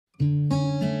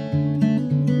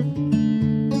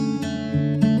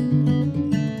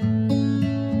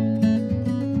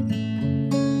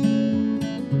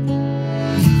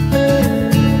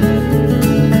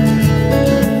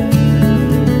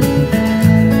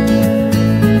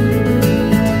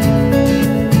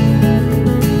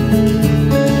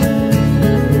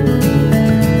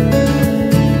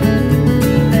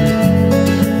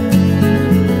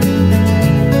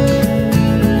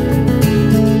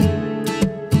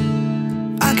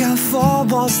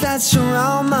walls that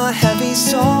surround my heavy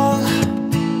soul.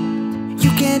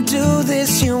 You can't do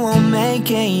this, you won't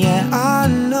make it, yeah, I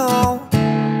know.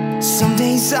 Some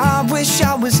days I wish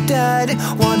I was dead,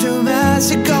 wander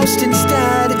as a ghost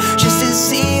instead, just to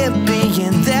see if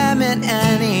being there meant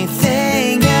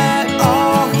anything at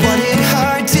all. Would it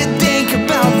hurt to think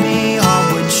about me, or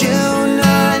would you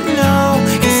not know?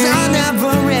 'Cause I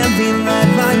never really let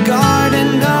my guard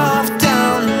enough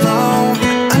down low,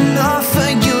 enough for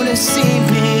you to see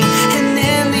me, and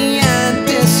in the end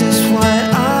this is what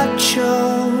I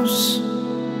chose.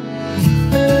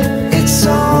 It's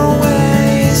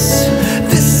always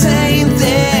the same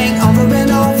thing, over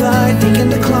and over, thinking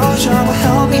the closure will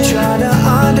help me try to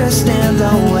understand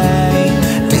the way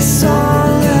this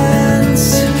all ends.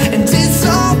 And it's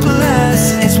hopeless,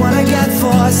 it's what I get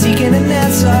for seeking an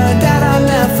answer that I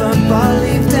never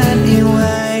believed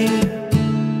anyway.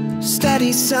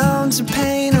 Steady sounds of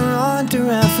pain are under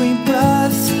every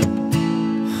breath,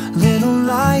 little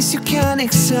lies you can't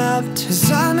accept.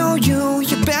 'Cause I know you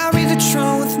bury the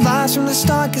truth, lies from the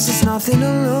start, 'cause there's nothing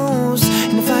to lose.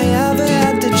 And if I ever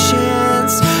had the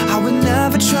chance, I would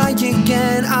never try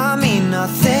again. I mean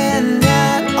nothing